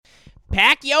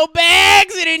Pack your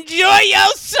bags and enjoy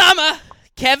your summer.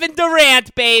 Kevin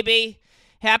Durant, baby.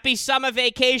 Happy summer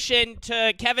vacation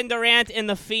to Kevin Durant and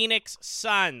the Phoenix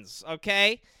Suns,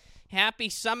 okay? Happy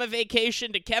summer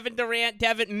vacation to Kevin Durant,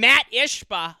 Matt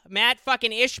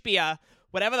fucking Ishbia,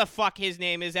 whatever the fuck his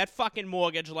name is, that fucking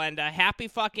mortgage lender. Happy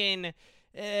fucking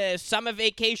summer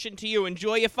vacation to you.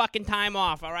 Enjoy your fucking time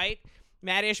off, all right?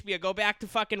 Matt Ishbia, go back to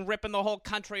fucking ripping the whole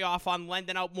country off on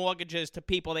lending out mortgages to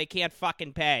people they can't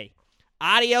fucking pay.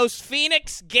 Adios,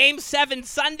 Phoenix. Game 7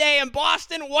 Sunday in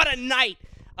Boston. What a night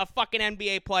of fucking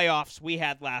NBA playoffs we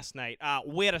had last night.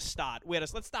 Where to start?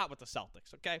 Let's start with the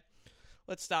Celtics, okay?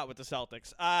 Let's start with the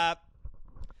Celtics. I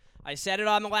said it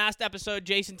on the last episode.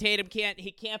 Jason Tatum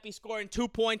can't be scoring 2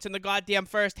 points in the goddamn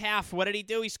first half. What did he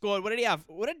do? He scored. What did he have?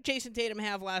 What did Jason Tatum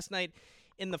have last night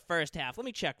in the first half? Let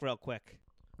me check real quick.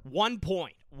 1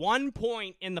 point. 1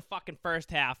 point in the fucking first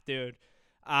half, dude.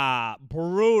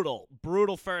 Brutal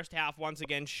first half once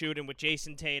again shooting with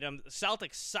Jason Tatum. The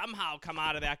Celtics somehow come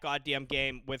out of that goddamn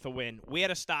game with a win. Where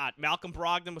to start? Malcolm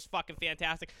Brogdon was fucking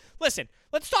fantastic. Listen,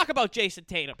 let's talk about Jason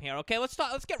Tatum here, okay? Let's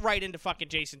get right into fucking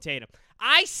Jason Tatum.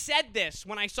 I said this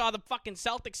when I saw the fucking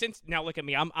Celtics. Now look at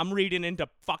me. I'm reading into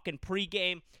fucking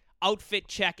pregame outfit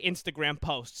check Instagram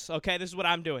posts, okay? This is what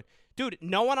I'm doing. Dude,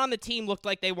 no one on the team looked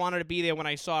like they wanted to be there when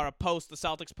I saw a post the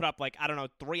Celtics put up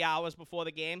 3 hours before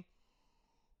the game,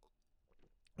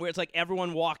 where it's like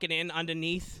everyone walking in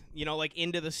underneath,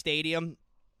 into the stadium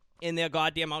in their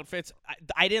goddamn outfits.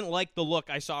 I didn't like the look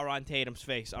I saw on Tatum's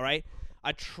face, all right?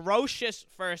 Atrocious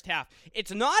first half.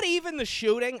 It's not even the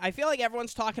shooting. I feel like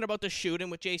everyone's talking about the shooting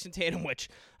with Jason Tatum, which,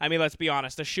 let's be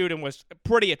honest, the shooting was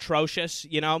pretty atrocious,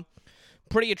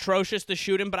 Pretty atrocious, the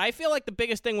shooting. But I feel like the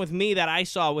biggest thing with me that I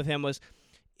saw with him was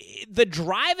the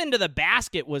drive into the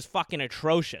basket was fucking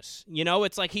atrocious.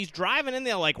 It's like he's driving in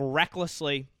there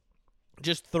recklessly,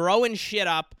 just throwing shit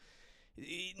up.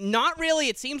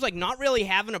 It seems like not really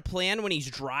having a plan when he's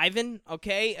driving,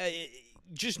 okay?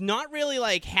 Just not really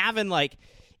having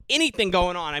anything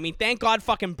going on. Thank God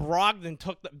fucking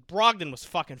Brogdon was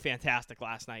fucking fantastic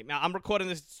last night. Now, I'm recording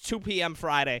this 2 p.m.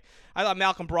 Friday. I thought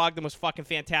Malcolm Brogdon was fucking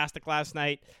fantastic last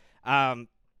night.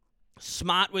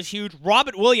 Smart was huge.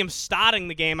 Robert Williams starting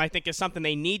the game, I think, is something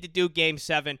they need to do Game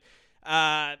 7.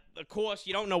 Of course,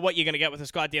 you don't know what you're going to get with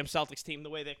this goddamn Celtics team, the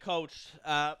way they're coached.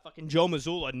 Fucking Joe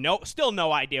Mazzulla, still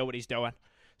no idea what he's doing.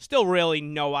 Still really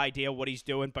no idea what he's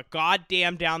doing, but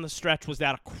goddamn down the stretch was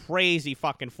that a crazy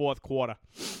fucking fourth quarter.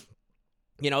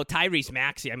 Tyrese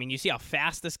Maxey, you see how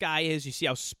fast this guy is. You see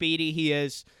how speedy he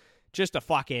is. Just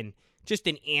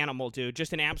an animal, dude.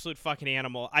 Just an absolute fucking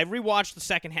animal. I rewatched the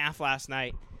second half last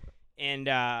night, and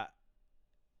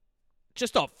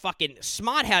just a fucking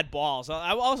Smart had balls.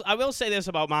 I will say this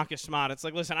about Marcus Smart. It's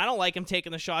listen, I don't like him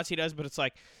taking the shots he does, but it's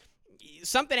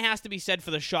something has to be said for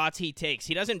the shots he takes.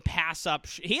 He doesn't pass up.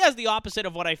 He has the opposite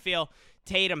of what I feel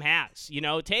Tatum has.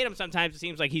 Tatum sometimes it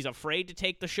seems like he's afraid to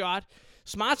take the shot.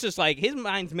 Smart's just his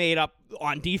mind's made up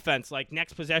on defense.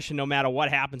 Next possession, no matter what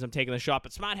happens, I'm taking the shot.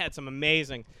 But Smart had some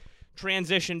amazing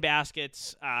transition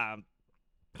baskets.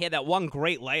 He had that one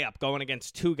great layup going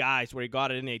against two guys where he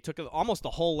got it in there. He took it almost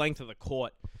the whole length of the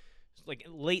court.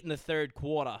 Late in the third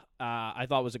quarter, I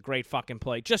thought was a great fucking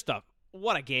play.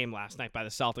 What a game last night by the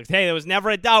Celtics. Hey, there was never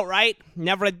a doubt, right?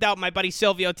 Never a doubt. My buddy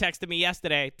Silvio texted me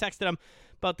yesterday. Texted him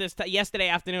about this yesterday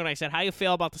afternoon. I said, how you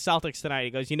feel about the Celtics tonight? He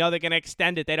goes, they're going to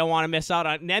extend it. They don't want to miss out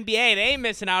on an NBA. They ain't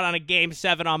missing out on a Game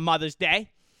 7 on Mother's Day.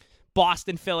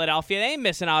 Boston, Philadelphia. They ain't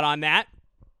missing out on that.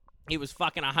 He was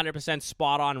fucking 100%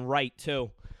 spot on right,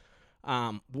 too.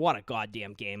 What a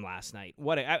goddamn game last night.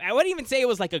 I wouldn't even say it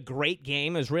was a great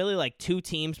game. It was really two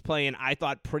teams playing, I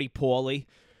thought, pretty poorly.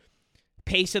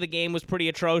 Pace of the game was pretty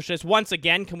atrocious. Once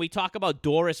again, can we talk about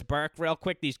Doris Burke real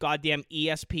quick? These goddamn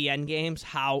ESPN games,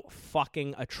 how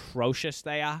fucking atrocious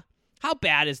they are. How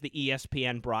bad is the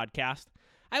ESPN broadcast?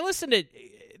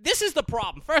 This is the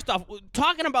problem. First off,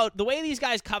 talking about the way these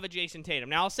guys cover Jason Tatum.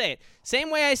 Now, I'll say it.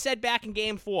 Same way I said back in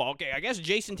Game 4. Okay, I guess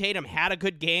Jason Tatum had a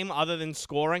good game other than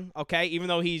scoring, okay? Even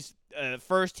though he's a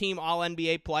first-team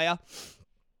All-NBA player.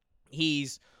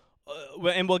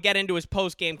 And we'll get into his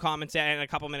post-game comments in a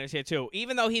couple minutes here, too.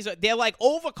 Even though they're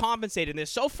overcompensated. They're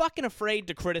so fucking afraid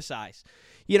to criticize.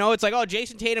 It's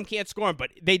Jason Tatum can't score,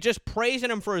 but they just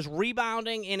praising him for his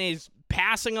rebounding and his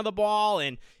passing of the ball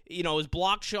and, his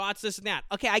block shots, this and that.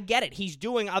 Okay, I get it. He's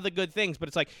doing other good things, but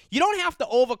it's you don't have to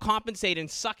overcompensate and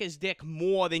suck his dick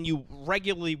more than you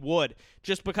regularly would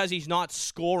just because he's not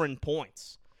scoring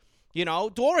points.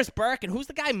 Doris Burke, and who's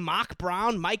the guy? Mike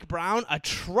Brown,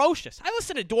 atrocious. I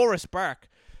listened to Doris Burke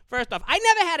First off, I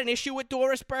never had an issue with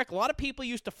Doris Burke. A lot of people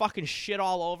used to fucking shit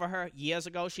all over her years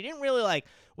ago. She didn't really like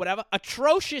whatever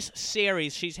atrocious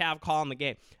series she's have calling the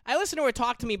game. I listened to her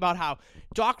talk to me about how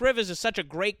Doc Rivers is such a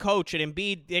great coach and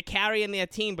Embiid, they're carrying their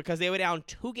team because they were down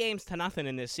 2-0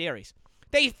 in this series.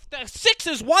 The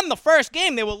Sixers won the first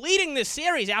game. They were leading this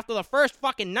series after the first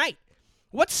fucking night.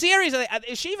 What series are they?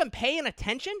 Is she even paying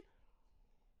attention?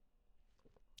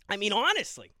 I mean,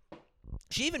 honestly,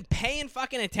 is she even paying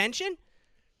fucking attention?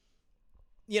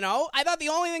 You know, I thought the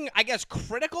only thing, I guess,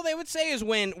 critical they would say is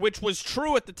when, which was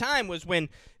true at the time, was when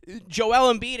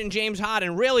Joel Embiid and James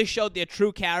Harden really showed their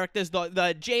true characters.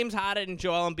 The James Harden and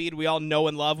Joel Embiid we all know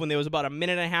and love when there was about a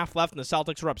minute and a half left and the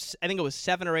Celtics were up, I think it was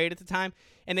 7 or 8 at the time,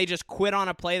 and they just quit on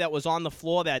a play that was on the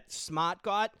floor that Smart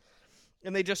got,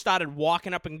 and they just started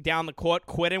walking up and down the court,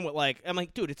 quitting with I'm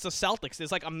like, dude, it's the Celtics.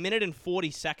 There's like a minute and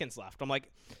 40 seconds left. I'm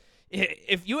like,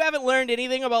 if you haven't learned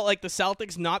anything about the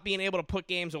Celtics not being able to put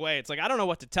games away, it's I don't know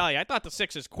what to tell you. I thought the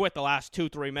Sixers quit the last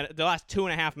 2-3 minutes, the last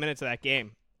 2.5 minutes of that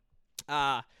game.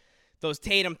 Those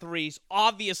Tatum threes,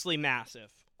 obviously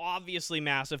massive.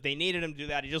 They needed him to do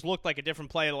that. He just looked like a different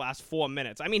player the last 4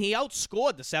 minutes. I mean, he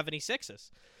outscored the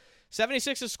 76ers.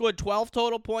 76ers scored 12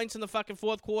 total points in the fucking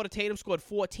fourth quarter. Tatum scored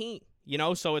 14. You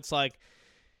know, so it's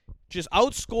just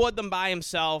outscored them by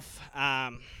himself.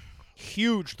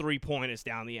 Huge three-pointers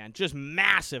down the end. Just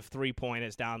massive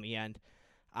three-pointers down the end.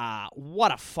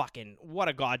 What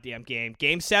a goddamn game.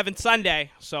 Game 7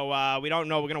 Sunday. So we don't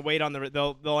know. We're going to wait on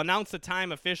they'll announce the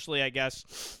time officially, I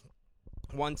guess,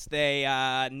 once they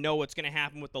know what's going to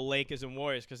happen with the Lakers and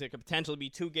Warriors, because there could potentially be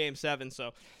 2 Game 7.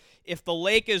 So if the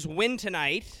Lakers win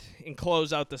tonight and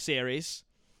close out the series,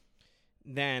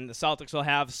 then the Celtics will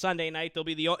have Sunday night.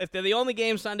 If they're the only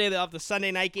game Sunday, they'll have the Sunday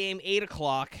night game, 8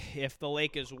 o'clock. If the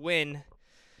Lakers win,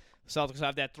 the Celtics will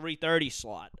have that 3:30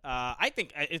 slot. I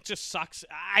think it just sucks.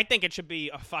 I think it should be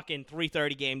a fucking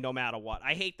 3:30 game no matter what.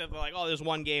 I hate that they're like, oh, there's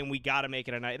one game, we got to make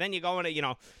it a night. Then you go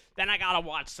into, then I got to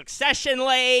watch Succession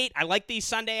late. I like these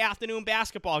Sunday afternoon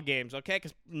basketball games, okay?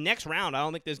 Because next round, I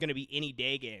don't think there's going to be any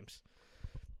day games.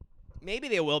 Maybe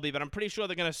there will be, but I'm pretty sure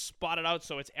they're going to spot it out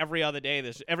so it's every other day.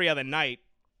 Every other night,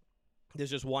 there's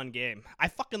just one game. I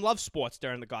fucking love sports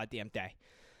during the goddamn day,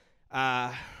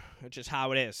 which is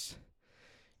how it is.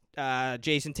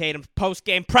 Jason Tatum's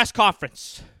post-game press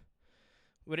conference.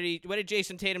 What did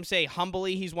Jason Tatum say?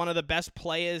 Humbly, he's one of the best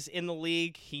players in the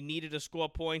league. He needed to score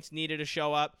points, needed to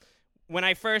show up. When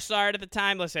I first saw it at the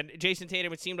time, listen, Jason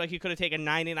Tatum, it seemed like he could have taken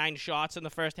 99 shots in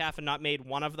the first half and not made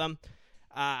one of them.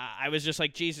 I was just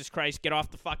like, Jesus Christ, get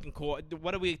off the fucking court.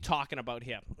 What are we talking about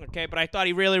here? Okay, but I thought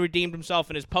he really redeemed himself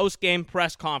in his post-game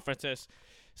press conferences,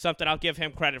 something I'll give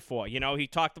him credit for. He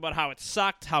talked about how it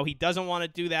sucked, how he doesn't want to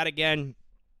do that again.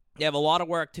 They have a lot of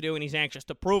work to do, and he's anxious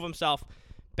to prove himself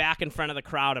back in front of the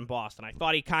crowd in Boston. I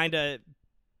thought he kind of...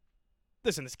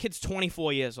 Listen, this kid's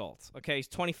 24 years old, okay? He's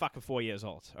 24 years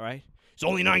old, all right? He's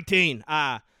only 19.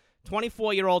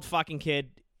 24-year-old fucking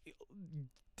kid.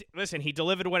 Listen, he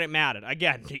delivered when it mattered.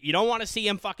 Again, you don't want to see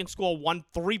him fucking score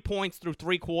 3 points through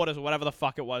 3 quarters or whatever the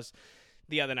fuck it was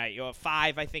the other night.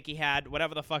 5, I think he had,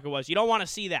 whatever the fuck it was. You don't want to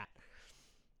see that.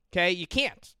 Okay? You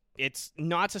can't. It's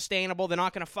not sustainable. They're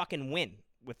not going to fucking win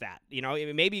with that.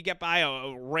 Maybe you get by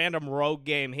a random rogue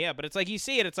game here, but it's like you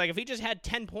see it. It's like if he just had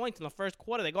 10 points in the first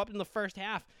quarter, they go up in the first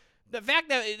half. The fact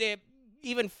that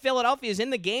even Philadelphia is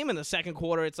in the game in the second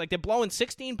quarter, it's like they're blowing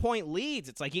 16-point leads.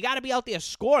 It's like you got to be out there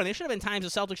scoring. There should have been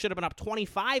times the Celtics should have been up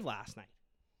 25 last night.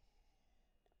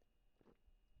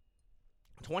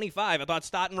 25. I thought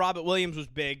starting Robert Williams was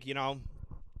big.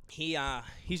 He's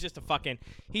just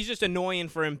annoying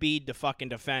for Embiid to fucking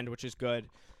defend, which is good.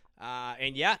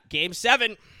 And yeah, Game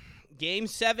 7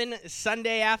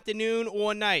 Sunday afternoon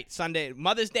or night. Sunday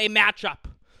Mother's Day matchup.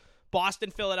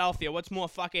 Boston, Philadelphia. What's more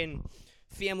fucking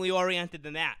family-oriented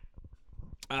than that?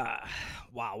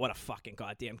 Wow, what a fucking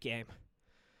goddamn game.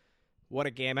 What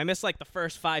a game. I missed the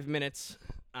first 5 minutes.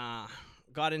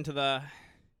 Got into the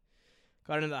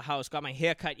house, got my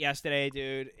hair cut yesterday,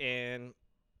 dude, and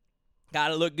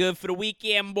gotta look good for the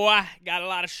weekend, boy. Got a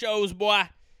lot of shows, boy.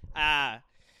 Gotta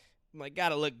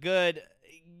look good.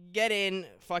 Get in,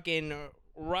 fucking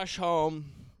rush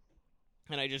home.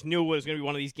 And I just knew it was going to be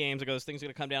one of these games. I go, this thing's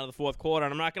going to come down to the fourth quarter.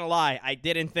 And I'm not going to lie, I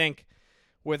didn't think.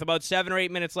 With about 7 or 8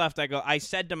 minutes left, I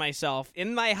said to myself,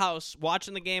 in my house,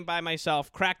 watching the game by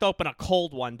myself, cracked open a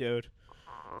cold one, dude.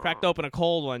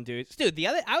 Dude,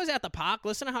 I was at the park.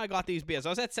 Listen to how I got these beers. I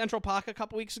was at Central Park a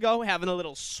couple weeks ago having a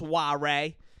little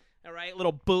soiree. All right,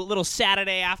 little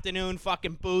Saturday afternoon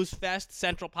fucking booze fest,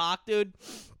 Central Park, dude.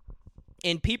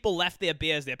 And people left their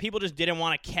beers there. People just didn't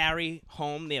want to carry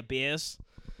home their beers.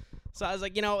 So I was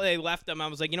like, they left them. I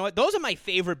was like, you know what? Those are my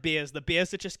favorite beers, the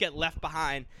beers that just get left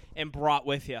behind and brought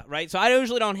with you, right? So I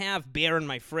usually don't have beer in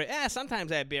my fridge.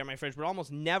 Sometimes I have beer in my fridge, but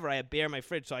almost never I have beer in my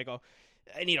fridge. So I go,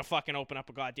 I need to fucking open up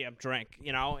a goddamn drink,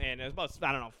 And it was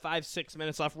about, 5-6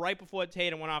 minutes left. Right before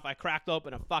Tatum went off, I cracked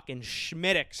open a fucking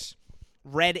Schmittix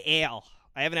red ale.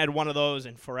 I haven't had one of those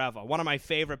in forever. One of my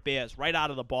favorite beers, right out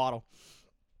of the bottle.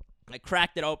 I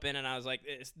cracked it open, and I was like,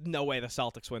 there's no way the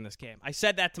Celtics win this game. I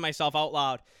said that to myself out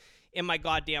loud in my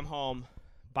goddamn home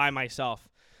by myself.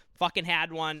 Fucking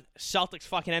had one. Celtics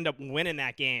fucking end up winning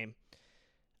that game.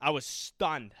 I was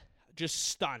stunned. Just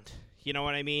stunned. You know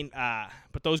what I mean?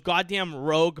 But those goddamn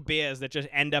rogue beers that just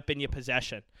end up in your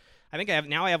possession. I think I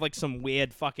have like some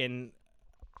weird fucking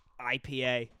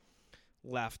IPA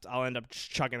left. I'll end up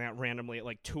chugging that randomly at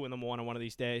like 2 a.m. one of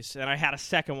these days. And I had a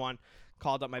second one.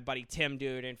 Called up my buddy Tim,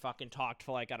 dude, and fucking talked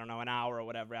for like, I don't know, an hour or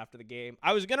whatever after the game.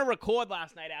 I was going to record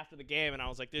last night after the game, and I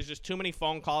was like, there's just too many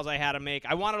phone calls I had to make.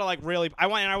 I wanted to like really, I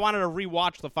wanted to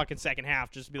rewatch the fucking second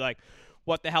half just to be like,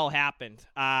 what the hell happened?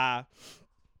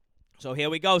 So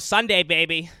here we go. Sunday,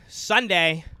 baby.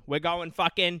 Sunday, we're going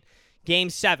fucking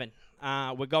Game 7.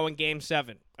 We're going Game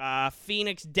 7.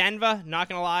 Phoenix, Denver, not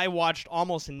going to lie, watched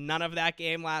almost none of that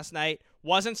game last night.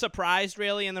 Wasn't surprised,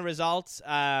 really, in the results.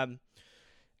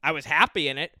 I was happy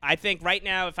in it. I think right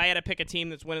now, if I had to pick a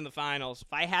team that's winning the finals,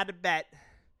 if I had to bet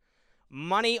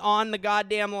money on the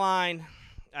goddamn line,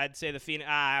 I'd say the Phoenix.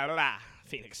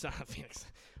 Phoenix.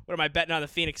 What am I betting on the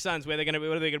Phoenix Suns? Where are they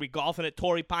going to be golfing at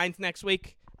Torrey Pines next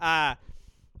week? I'd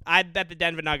bet the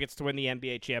Denver Nuggets to win the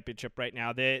NBA championship right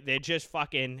now. They're just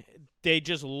fucking. They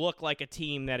just look like a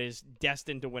team that is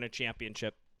destined to win a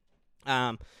championship.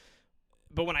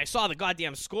 But when I saw the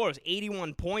goddamn scores,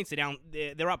 81 points,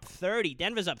 they're up 30.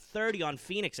 Denver's up 30 on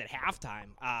Phoenix at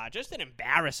halftime. Just an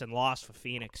embarrassing loss for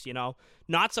Phoenix,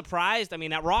 Not surprised. I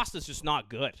mean, that roster's just not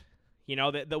good.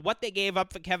 What they gave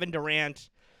up for Kevin Durant,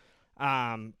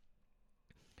 how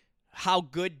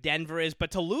good Denver is.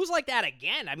 But to lose like that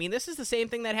again, I mean, this is the same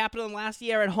thing that happened to them last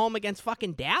year at home against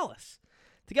fucking Dallas.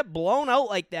 To get blown out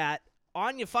like that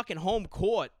on your fucking home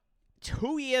court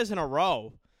 2 years in a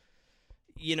row,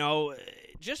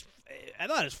 I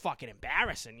thought it was fucking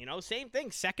embarrassing, Same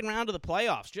thing, second round of the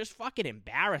playoffs, just fucking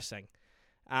embarrassing.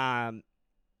 Say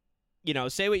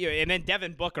what you're, and then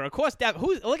Devin Booker, of course.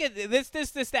 Look at this,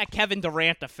 that Kevin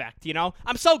Durant effect,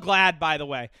 I'm so glad, by the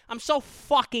way. I'm so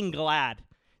fucking glad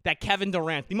that Kevin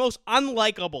Durant, the most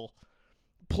unlikable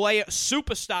player,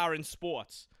 superstar in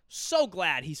sports, so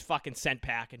glad he's fucking sent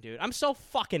packing, dude. I'm so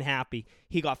fucking happy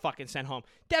he got fucking sent home.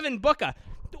 Devin Booker,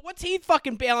 what's he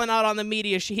fucking bailing out on the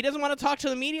media? He doesn't want to talk to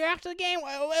the media after the game?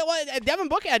 Devin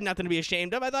Booker had nothing to be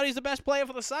ashamed of. I thought he's the best player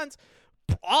for the Suns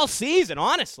all season,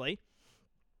 honestly.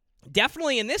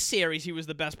 Definitely in this series, he was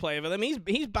the best player for them.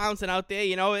 He's bouncing out there,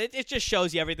 It just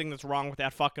shows you everything that's wrong with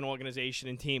that fucking organization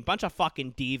and team. Bunch of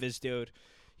fucking divas, dude.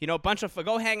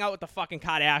 Go hang out with the fucking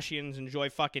Kardashians, enjoy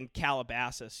fucking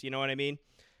Calabasas. You know what I mean?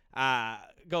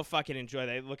 Go fucking enjoy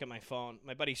that. Look at my phone.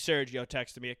 My buddy Sergio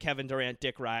texted me, a Kevin Durant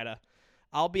dick rider.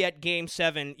 I'll be at Game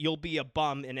 7. You'll be a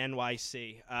bum in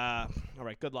NYC. All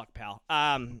right, good luck, pal.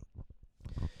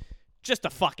 Just a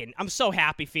fucking, I'm so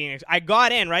happy, Phoenix. I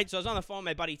got in, right? So I was on the phone with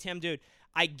my buddy Tim, dude.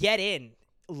 I get in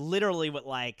literally with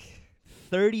like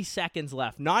 30 seconds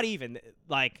left. Not even,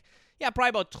 probably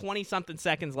about 20-something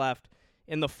seconds left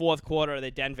in the fourth quarter of the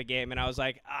Denver game. And I was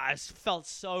like, it felt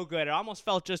so good. It almost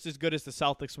felt just as good as the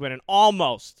Celtics winning.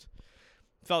 Almost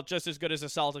felt just as good as the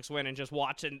Celtics winning. Just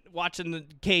watching the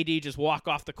KD just walk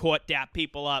off the court, dap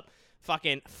people up.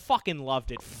 Fucking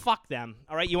loved it. Fuck them.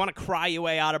 All right, you want to cry your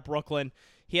way out of Brooklyn.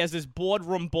 He has this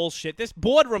boardroom bullshit. This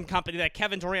boardroom company that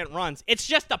Kevin Durant runs, it's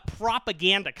just a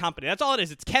propaganda company. That's all it is.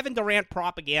 It's Kevin Durant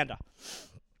propaganda.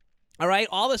 All right?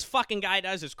 All this fucking guy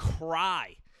does is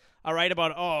cry. All right?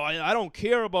 About, I don't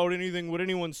care about anything, what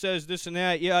anyone says, this and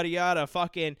that, yada, yada,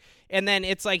 fucking. And then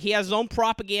it's like he has his own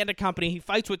propaganda company. He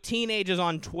fights with teenagers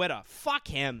on Twitter. Fuck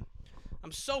him.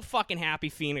 I'm so fucking happy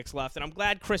Phoenix left, and I'm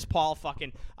glad Chris Paul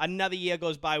fucking another year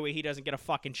goes by where he doesn't get a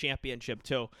fucking championship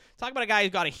too. Talk about a guy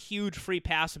who's got a huge free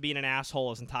pass of being an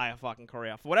asshole his entire fucking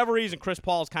career. For whatever reason, Chris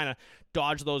Paul's kind of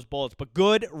dodged those bullets, but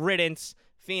good riddance,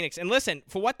 Phoenix. And listen,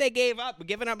 for what they gave up,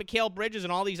 giving up Mikal Bridges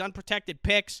and all these unprotected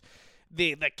picks,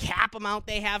 the cap amount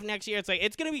they have next year,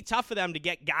 it's going to be tough for them to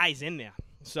get guys in there.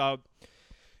 So,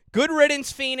 good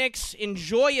riddance, Phoenix.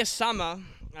 Enjoy your summer.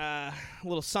 A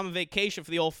little summer vacation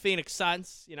for the old Phoenix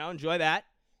Suns. Enjoy that.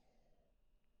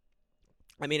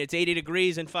 I mean, it's 80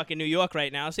 degrees in fucking New York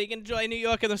right now, so you can enjoy New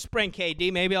York in the spring,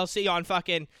 KD. Maybe I'll see you on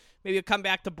fucking, maybe you'll come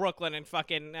back to Brooklyn and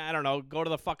fucking, I don't know, go to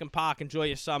the fucking park, enjoy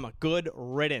your summer. Good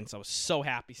riddance. I was so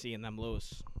happy seeing them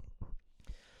lose.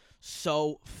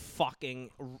 it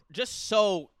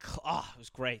was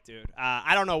great, dude.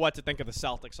 I don't know what to think of the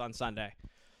Celtics on Sunday.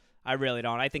 I really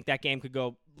don't. I think that game could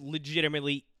go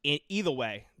legitimately either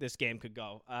way. This game could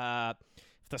go.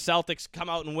 If the Celtics come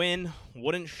out and win,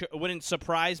 wouldn't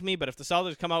surprise me. But if the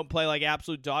Celtics come out and play like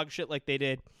absolute dog shit like they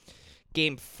did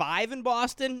Game 5 in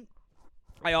Boston,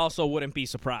 I also wouldn't be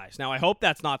surprised. Now, I hope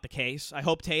that's not the case. I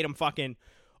hope Tatum fucking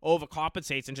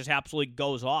overcompensates and just absolutely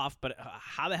goes off. But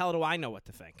how the hell do I know what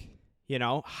to think?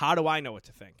 How do I know what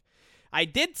to think? I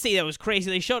did see that was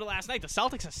crazy. They showed it last night. The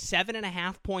Celtics are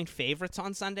 7.5-point favorites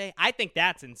on Sunday. I think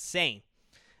that's insane.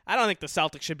 I don't think the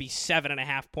Celtics should be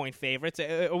 7.5-point favorites.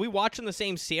 Are we watching the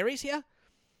same series here?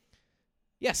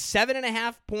 Yeah,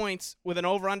 7.5 points with an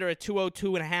over-under at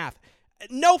 202.5.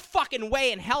 No fucking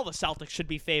way in hell the Celtics should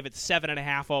be favored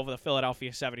 7.5 over the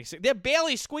Philadelphia 76ers. They're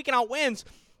barely squeaking out wins.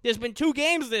 There's been 2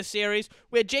 games this series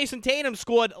where Jason Tatum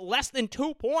scored less than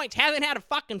 2 points, hasn't had a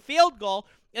fucking field goal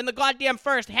in the goddamn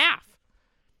first half.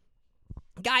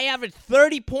 Guy averaged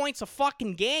 30 points a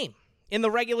fucking game in the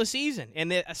regular season,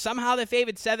 and somehow they're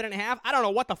favored 7.5. I don't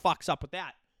know what the fuck's up with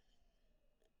that.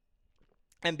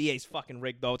 NBA's fucking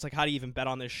rigged, though. It's like, how do you even bet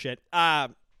on this shit? Yeah.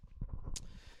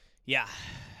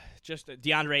 Just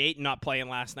DeAndre Ayton not playing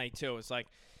last night, too. It's like,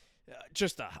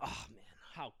 oh, man.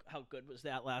 How good was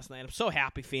that last night? I'm so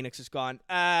happy Phoenix is gone.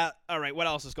 All right, what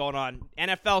else is going on?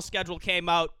 NFL schedule came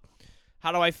out.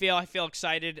 How do I feel? I feel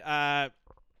excited. I'm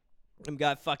going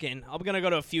to go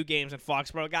to a few games in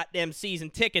Foxborough. Got them season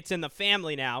tickets in the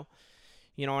family now.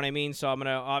 You know what I mean? So I'll go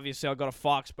to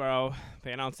Foxborough.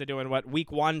 They announced they're doing week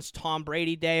 1's Tom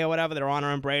Brady Day or whatever. They're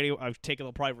honoring Brady. I take it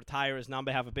they'll probably retire his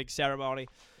number, have a big ceremony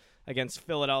against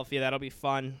Philadelphia. That'll be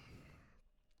fun.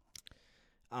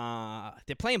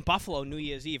 They're playing Buffalo New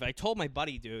Year's Eve. I told my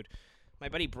buddy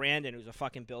Brandon, who's a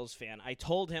fucking Bills fan, I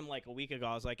told him like a week ago,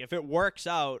 I was like, if it works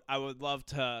out, I would love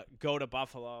to go to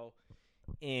Buffalo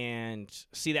and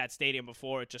see that stadium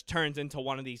before it just turns into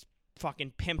one of these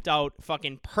fucking pimped out,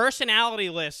 fucking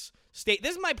personality-less state.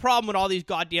 This is my problem with all these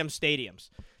goddamn stadiums.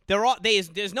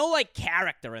 There's no like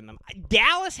character in them.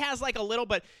 Dallas has like a little,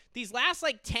 but these last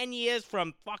like 10 years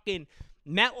from fucking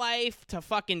MetLife to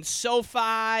fucking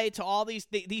SoFi to all these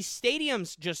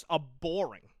stadiums just are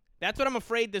boring. That's what I'm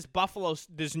afraid this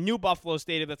new Buffalo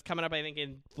stadium that's coming up, I think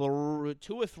in 2 or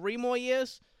 3 more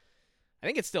years. I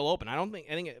think it's still open.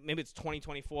 Maybe it's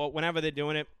 2024, whenever they're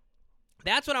doing it.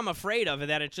 That's what I'm afraid of,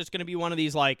 that it's just going to be one of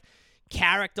these like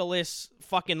characterless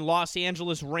fucking Los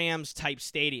Angeles Rams type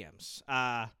stadiums.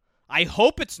 I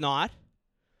hope it's not.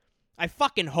 I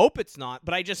fucking hope it's not,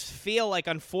 but I just feel like,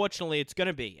 unfortunately, it's going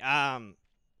to be. But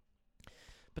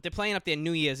they're playing up there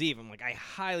New Year's Eve. I'm like, I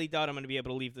highly doubt I'm going to be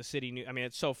able to leave the city.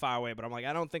 It's so far away, but I'm like,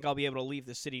 I don't think I'll be able to leave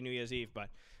the city New Year's Eve. But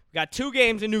we got 2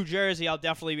 games in New Jersey I'll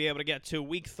definitely be able to get to.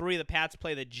 Week 3, the Pats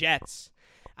play the Jets.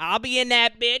 I'll be in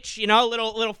that bitch,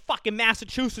 little fucking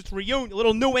Massachusetts reunion,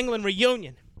 little New England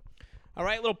reunion. All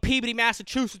right, little Peabody,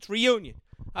 Massachusetts reunion.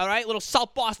 All right, little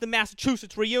South Boston,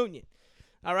 Massachusetts reunion.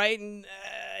 All right, and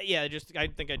I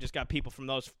think I just got people from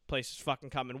those places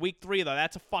fucking coming. Week 3, though,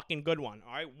 that's a fucking good one.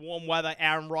 All right, warm weather,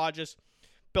 Aaron Rodgers,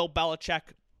 Bill Belichick.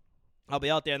 I'll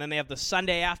be out there. And then they have the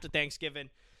Sunday after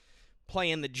Thanksgiving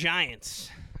playing the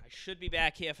Giants. I should be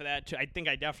back here for that, too. I think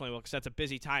I definitely will, because that's a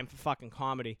busy time for fucking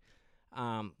comedy. But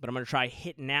I'm going to try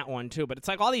hitting that one, too. But it's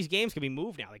like all these games can be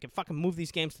moved now. They can fucking move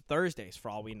these games to Thursdays,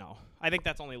 for all we know. I think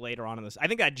that's only later on in this. I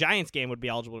think that Giants game would be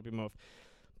eligible to be moved.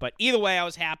 But either way, I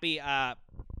was happy. Look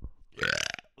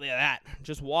at that.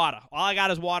 Just water. All I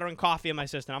got is water and coffee in my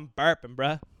system. I'm burping,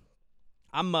 bruh.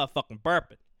 I'm motherfucking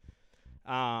burping.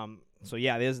 So,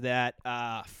 yeah, there's that.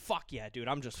 Fuck yeah, dude.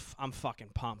 I'm fucking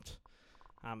pumped.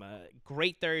 I'm a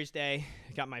great Thursday.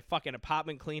 Got my fucking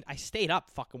apartment cleaned. I stayed up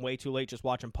fucking way too late just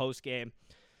watching postgame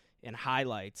and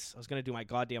highlights. I was going to do my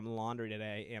goddamn laundry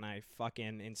today, and I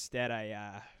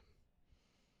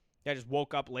just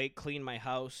woke up late, cleaned my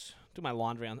house, do my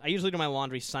laundry. I usually do my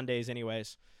laundry Sundays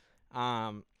anyways.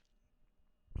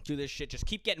 Do this shit. Just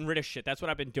keep getting rid of shit. That's what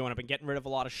I've been doing. I've been getting rid of a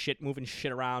lot of shit, moving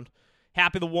shit around.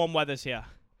 Happy the warm weather's here.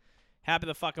 Happy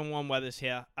the fucking warm weather's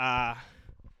here.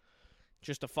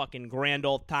 Just a fucking grand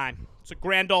old time. It's a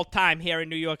grand old time here in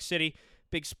New York City.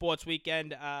 Big sports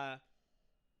weekend. At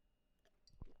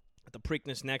the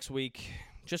Preakness next week.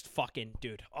 Just fucking,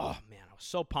 dude. Oh, man. I was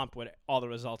so pumped with all the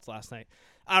results last night.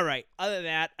 All right. Other than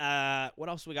that, what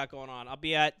else we got going on? I'll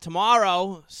be at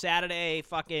tomorrow, Saturday,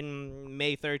 fucking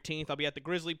May 13th. I'll be at the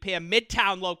Grizzly Pear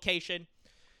Midtown location.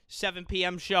 7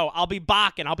 p.m. show. I'll be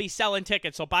barking. I'll be selling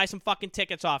tickets, so buy some fucking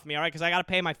tickets off me, all right? Because I got to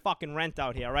pay my fucking rent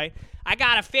out here, all right? I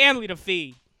got a family to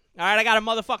feed, all right? I got a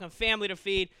motherfucking family to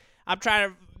feed. I'm trying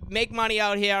to make money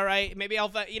out here, right? Maybe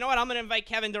you know what? I'm going to invite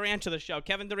Kevin Durant to the show.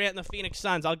 Kevin Durant and the Phoenix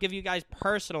Suns. I'll give you guys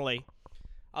personally.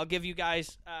 How's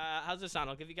this sound?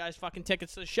 I'll give you guys fucking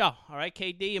tickets to the show. All right,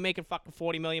 KD, you're making fucking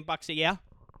 $40 million a year.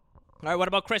 All right, what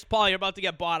about Chris Paul? You're about to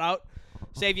get bought out.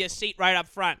 Save you a seat right up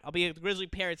front. I'll be at the Grizzly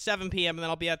Pier at 7 p.m., and then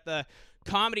I'll be at the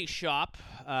Comedy Shop.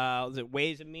 Is it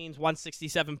Ways and Means,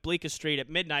 167 Bleecker Street at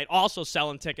midnight, also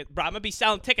selling tickets. Bro, I'm going to be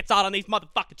selling tickets out on these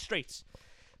motherfucking streets.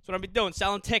 That's what I'm going to be doing,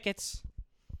 selling tickets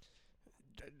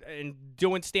and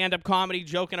doing stand-up comedy,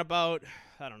 joking about,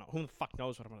 I don't know, who the fuck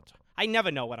knows what I'm going to say. I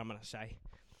never know what I'm going to say.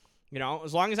 You know,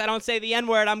 as long as I don't say the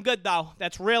N-word, I'm good, though.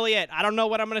 That's really it. I don't know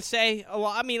what I'm going to say. Well,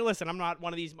 I mean, listen, I'm not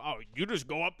one of these, you just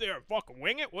go up there and fucking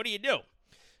wing it? What do you do?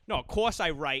 No, of course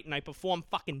I write, and I perform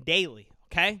fucking daily,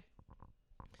 okay?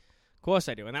 Of course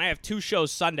I do. And then I have 2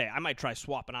 shows Sunday. I might try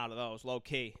swapping out of those,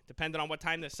 low-key. Depending on what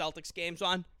time the Celtics game's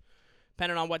on.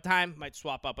 Depending on what time, might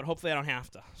swap up. But hopefully I don't have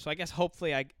to. So I guess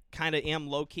hopefully I kind of am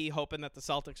low-key hoping that the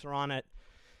Celtics are on at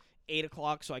 8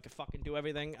 o'clock so I can fucking do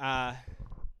everything.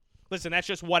 Listen, that's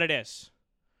just what it is.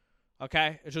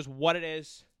 Okay? It's just what it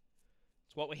is.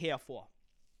 It's what we're here for.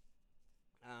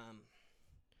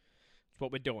 It's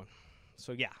what we're doing.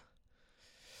 So, yeah.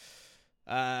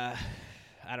 I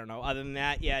don't know. Other than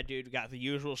that, yeah, dude, we got the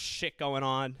usual shit going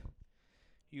on.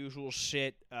 Usual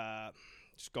shit.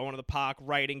 Just going to the park,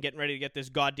 writing, getting ready to get this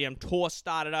goddamn tour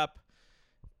started up.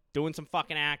 Doing some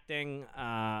fucking acting.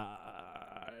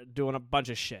 Doing a bunch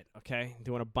of shit, okay?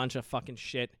 Doing a bunch of fucking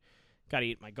shit. Gotta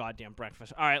eat my goddamn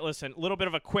breakfast. All right, listen, a little bit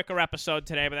of a quicker episode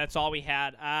today, but that's all we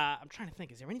had. I'm trying to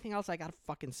think. Is there anything else I gotta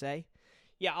fucking say?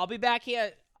 Yeah, I'll be back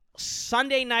here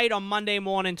Sunday night on Monday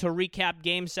morning to recap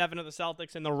Game 7 of the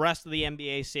Celtics and the rest of the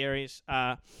NBA series.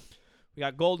 We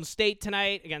got Golden State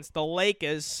tonight against the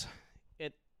Lakers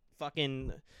at fucking,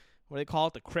 what do they call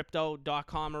it, the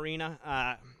Crypto.com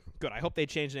arena. Good. I hope they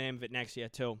change the name of it next year,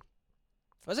 too.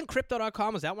 Wasn't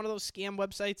Crypto.com, was that one of those scam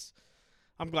websites?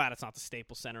 I'm glad it's not the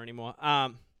Staples Center anymore.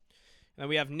 And then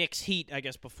we have Knicks Heat, I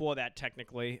guess, before that,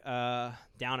 technically,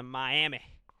 down in Miami.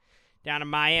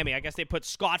 I guess they put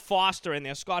Scott Foster in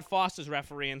there. Scott Foster's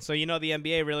refereeing, so you know the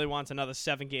NBA really wants another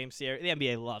 7-game series. The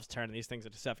NBA loves turning these things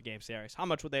into 7-game series. How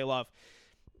much would they love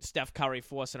Steph Curry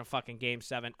forcing a fucking Game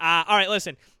 7? All right,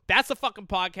 listen, that's the fucking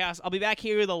podcast. I'll be back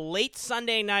here either late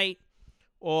Sunday night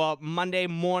or Monday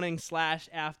morning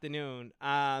 / afternoon.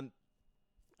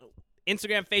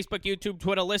 Instagram, Facebook, YouTube,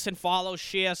 Twitter. Listen, follow,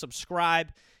 share,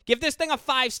 subscribe. Give this thing a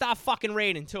 5-star fucking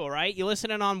rating, too, all right? You're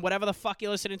listening on whatever the fuck you're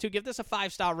listening to. Give this a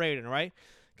 5-star rating, all right?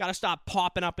 Got to stop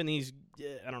popping up in these,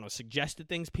 suggested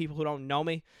things, people who don't know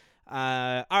me.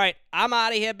 All right, I'm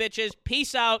out of here, bitches.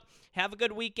 Peace out. Have a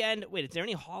good weekend. Wait, is there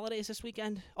any holidays this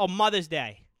weekend? Oh, Mother's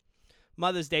Day.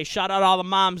 Mother's Day. Shout out all the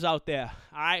moms out there,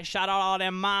 all right? Shout out all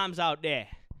them moms out there.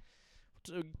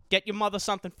 Get your mother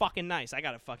something fucking nice. I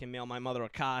got to fucking mail my mother a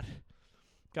card.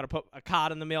 Got to put a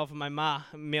card in the mail for my ma.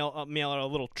 Mail her a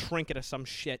little trinket or some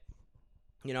shit.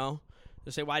 You know?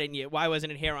 They'll say, why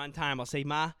wasn't it here on time? I'll say,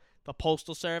 Ma, the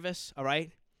Postal Service, all right?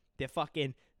 They're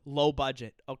fucking low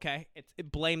budget, okay?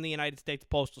 Blame the United States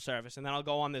Postal Service. And then I'll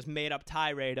go on this made-up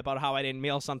tirade about how I didn't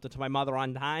mail something to my mother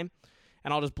on time.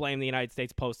 And I'll just blame the United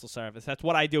States Postal Service. That's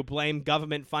what I do. Blame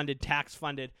government-funded,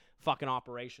 tax-funded fucking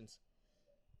operations.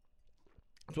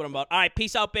 That's what I'm about. All right,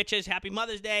 peace out, bitches. Happy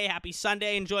Mother's Day. Happy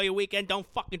Sunday. Enjoy your weekend. Don't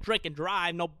fucking drink and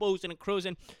drive. No boozing and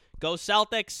cruising. Go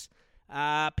Celtics.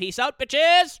 Peace out,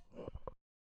 bitches.